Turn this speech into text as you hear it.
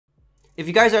If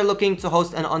you guys are looking to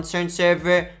host an Unturned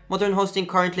server, Modern Hosting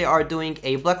currently are doing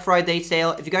a Black Friday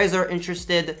sale. If you guys are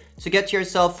interested to get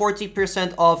yourself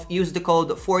 40% off, use the code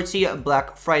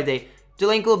 40BlackFriday. The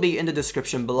link will be in the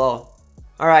description below.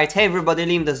 Alright, hey everybody,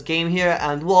 LiamDoesGame here,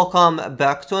 and welcome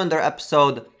back to another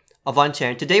episode of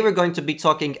Unturned. Today we're going to be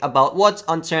talking about what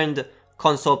Unturned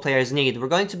console players need. We're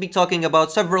going to be talking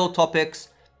about several topics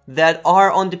that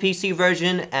are on the PC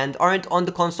version and aren't on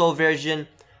the console version,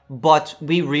 but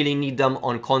we really need them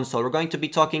on console. We're going to be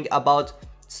talking about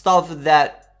stuff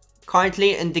that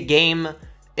currently in the game,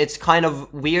 it's kind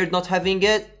of weird not having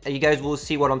it. You guys will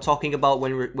see what I'm talking about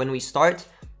when we start.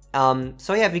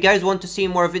 So yeah, if you guys want to see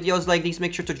more videos like these,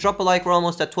 make sure to drop a like. We're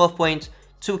almost at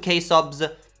 12.2k subs.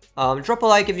 Drop a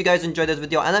like if you guys enjoyed this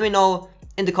video, and let me know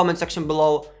in the comment section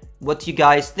below what you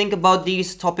guys think about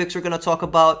these topics we're gonna talk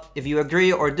about, if you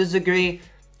agree or disagree.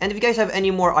 And if you guys have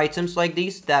any more items like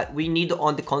these that we need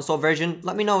on the console version,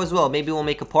 let me know as well. Maybe we'll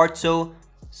make a part 2.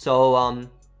 So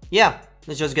yeah,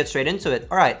 let's just get straight into it.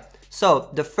 Alright, so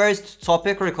the first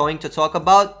topic we're going to talk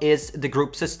about is the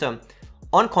group system.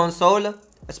 On console,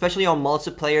 especially on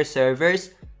multiplayer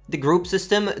servers, the group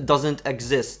system doesn't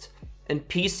exist. In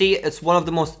PC, it's one of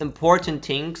the most important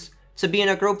things to be in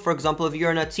a group. For example, if you're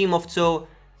in a team of 2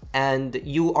 and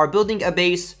you are building a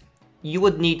base, you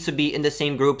would need to be in the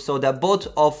same group so that both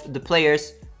of the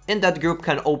players in that group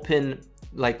can open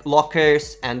like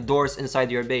lockers and doors inside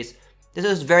your base. This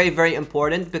is very, very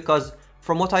important because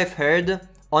from what I've heard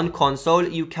on console,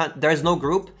 there's no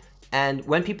group, and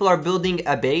when people are building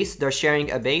a base, they're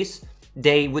sharing a base,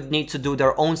 they would need to do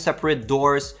their own separate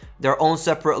doors, their own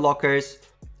separate lockers.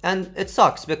 And it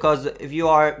sucks because if you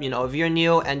are, if you're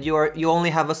new and you only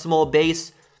have a small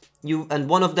base, and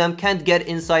one of them can't get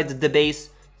inside the base,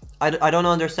 I don't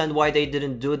understand why they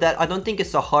didn't do that. I don't think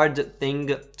it's a hard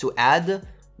thing to add,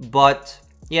 but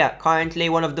yeah, currently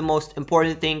one of the most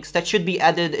important things that should be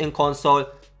added in console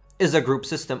is a group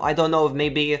system. I don't know if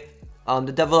maybe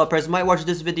the developers might watch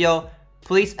this video.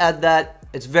 Please add that.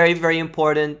 It's very, very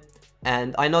important,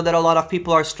 and I know that a lot of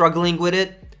people are struggling with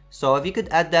it. So if you could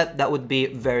add that, that would be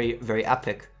very, very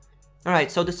epic.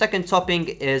 Alright, so the second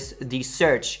topic is the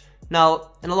search.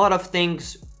 Now, in a lot of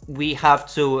things, we have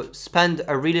to spend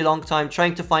a really long time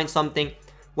trying to find something,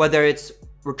 whether it's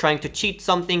we're trying to cheat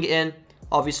something in.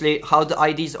 Obviously, how the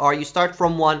IDs are, you start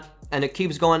from 1 and it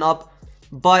keeps going up.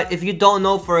 But if you don't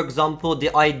know, for example,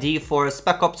 the ID for a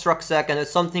Spec Ops rucksack and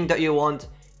it's something that you want,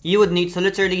 you would need to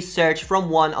literally search from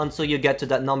 1 until you get to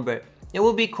that number. It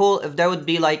would be cool if there would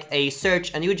be like a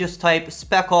search and you just type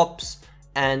Spec Ops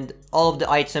and all of the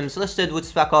items listed with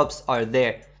Spec Ops are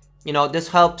there. This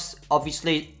helps,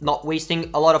 obviously, not wasting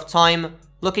a lot of time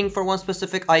looking for one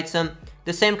specific item.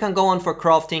 The same can go on for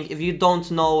crafting. If you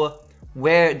don't know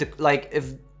where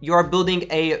if you are building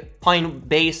a pine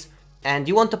base and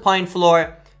you want the pine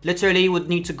floor, literally you would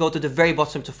need to go to the very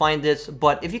bottom to find it.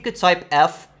 But if you could type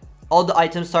F, all the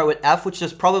items start with F, which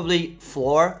is probably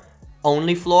floor,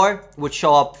 only floor, would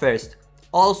show up first.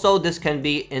 Also, this can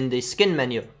be in the skin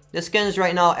menu. The skins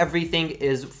right now, everything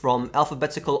is from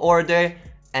alphabetical order.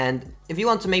 And if you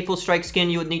want a Maple Strike skin,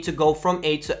 you would need to go from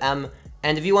A to M.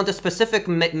 And if you want a specific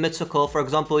mythical, for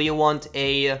example, you want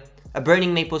a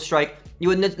Burning Maple Strike, you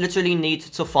would literally need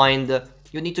to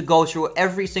you need to go through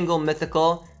every single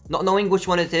mythical, not knowing which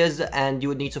one it is, and you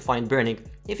would need to find Burning.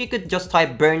 If you could just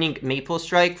type Burning Maple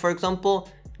Strike, for example,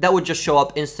 that would just show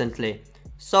up instantly.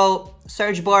 So,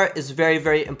 search bar is very,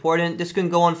 very important. This can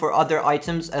go on for other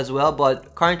items as well,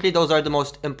 but currently those are the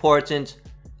most important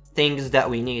things that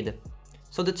we need.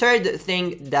 So the third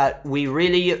thing that we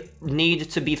really need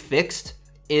to be fixed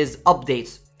is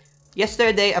updates.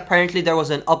 Yesterday, apparently there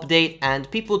was an update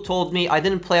and people told me, I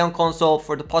didn't play on console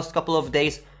for the past couple of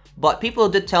days, but people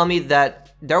did tell me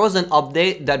that there was an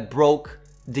update that broke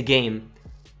the game.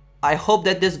 I hope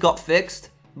that this got fixed,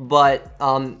 but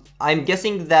I'm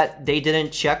guessing that they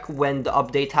didn't check when the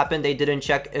update happened. They didn't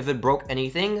check if it broke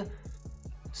anything.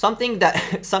 Something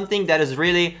that is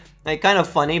really kind of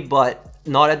funny, but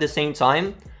not at the same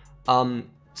time.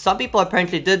 Some people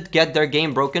apparently did get their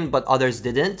game broken, but others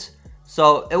didn't.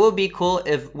 So it would be cool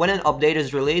if when an update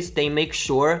is released, they make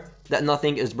sure that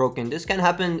nothing is broken. This can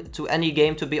happen to any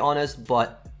game, to be honest,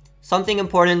 but something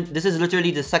important, this is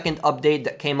literally the second update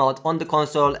that came out on the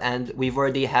console and we've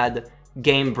already had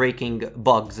game-breaking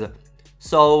bugs.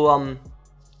 So,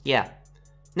 yeah.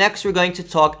 Next, we're going to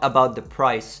talk about the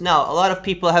price. Now, a lot of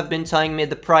people have been telling me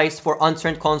the price for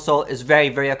Unturned Console is very,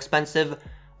 very expensive.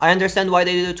 I understand why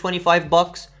they do 25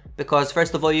 bucks, because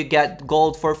first of all, you get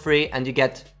gold for free and you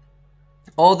get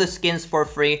all the skins for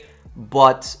free,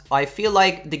 but I feel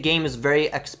like the game is very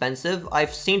expensive.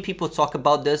 I've seen people talk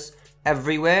about this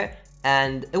everywhere,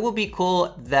 And it would be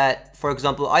cool that, for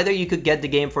example, either you could get the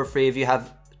game for free if you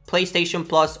have PlayStation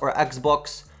Plus or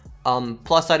Xbox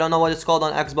Plus. I don't know what it's called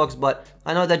on Xbox, but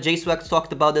I know that JSwax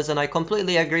talked about this and I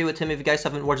completely agree with him. If you guys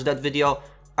haven't watched that video,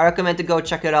 I recommend to go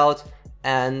check it out.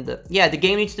 And yeah, the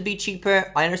game needs to be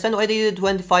cheaper. I understand why they did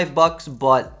 25 bucks,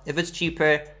 but if it's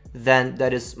cheaper, then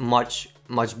that is much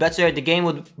better. The game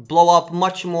would blow up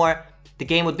much more. The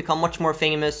game would become much more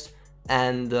famous,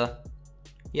 and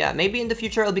yeah, maybe in the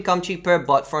future it'll become cheaper,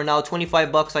 but for now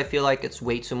 25 bucks I feel like it's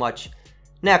way too much.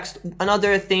 Next,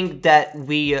 another thing that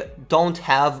we don't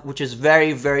have, which is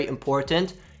very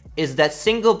important, is that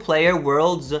single player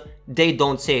worlds, they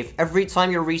don't save. Every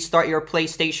time you restart your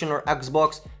PlayStation or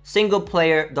Xbox, single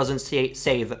player doesn't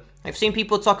save. I've seen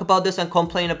people talk about this and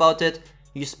complain about it.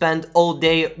 You spend all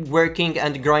day working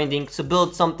and grinding to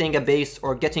build something, a base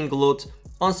or getting loot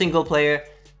on single player,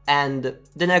 and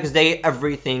the next day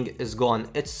everything is gone.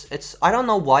 I don't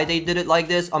know why they did it like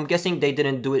this. I'm guessing they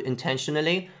didn't do it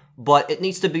intentionally, but it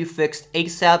needs to be fixed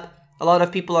ASAP. A lot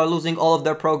of people are losing all of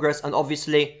their progress, and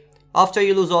obviously after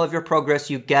you lose all of your progress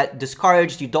you get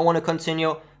discouraged, you don't want to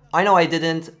continue. I know I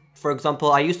didn't. For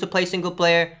example, I used to play single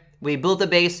player, we built a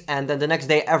base, and then the next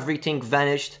day everything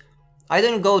vanished. I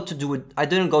didn't go to do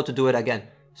it again.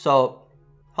 So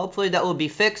hopefully that will be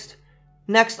fixed.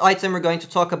 Next item we're going to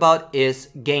talk about is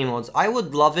game modes. I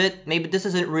would love it. Maybe this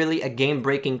isn't really a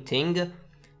game-breaking thing,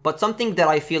 but something that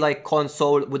I feel like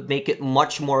console would make it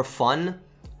much more fun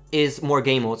is more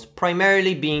game modes,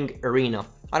 primarily being arena.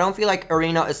 I don't feel like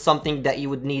arena is something that you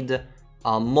would need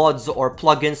mods or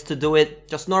plugins to do it.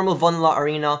 Just normal vanilla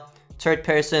arena, third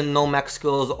person, no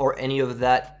Maxskills or any of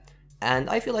that. And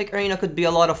I feel like arena could be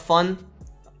a lot of fun.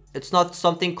 It's not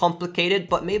something complicated,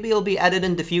 but maybe it'll be added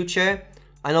in the future.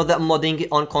 I know that modding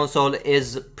on console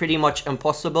is pretty much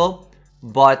impossible,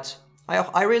 but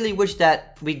I really wish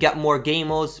that we get more game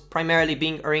modes, primarily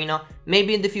being arena.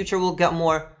 Maybe in the future we'll get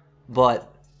more,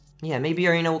 but yeah, maybe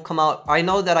arena will come out. I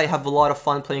know that I have a lot of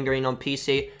fun playing arena on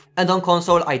PC, and on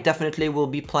console I definitely will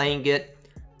be playing it.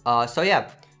 So yeah,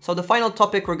 so the final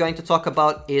topic we're going to talk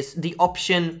about is the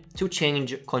option to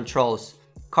change controls.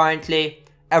 Currently,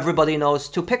 everybody knows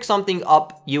to pick something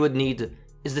up you would need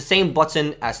is the same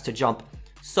button as to jump.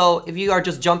 So if you are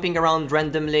just jumping around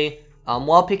randomly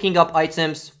while picking up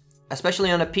items, especially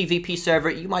on a PvP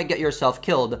server, you might get yourself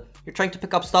killed. You're trying to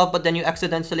pick up stuff, but then you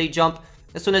accidentally jump.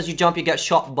 As soon as you jump, you get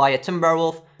shot by a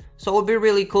Timberwolf. So it would be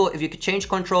really cool if you could change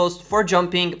controls for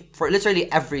jumping, for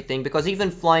literally everything, because even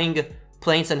flying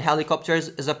planes and helicopters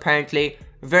is apparently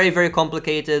very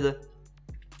complicated.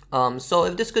 So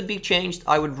if this could be changed,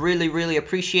 I would really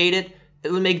appreciate it.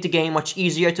 It would make the game much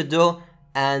easier to do.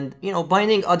 And, you know,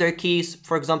 binding other keys,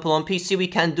 for example, on PC we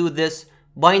can do this.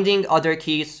 Binding other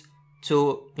keys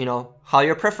to, you know, how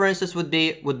your preferences would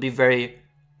be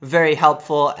very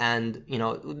helpful, and, you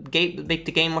know, make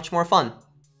the game much more fun.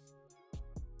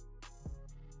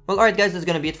 Well, alright guys, that's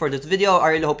gonna be it for this video. I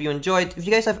really hope you enjoyed. If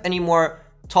you guys have any more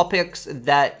topics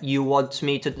that you want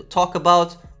me to talk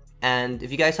about, and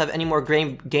if you guys have any more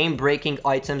game-breaking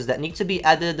items that need to be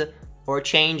added or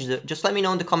changed, just let me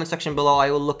know in the comment section below. I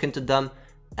will look into them.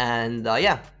 And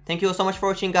yeah, thank you so much for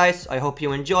watching guys. I hope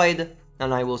you enjoyed,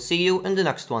 and I will see you in the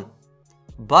next one.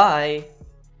 Bye!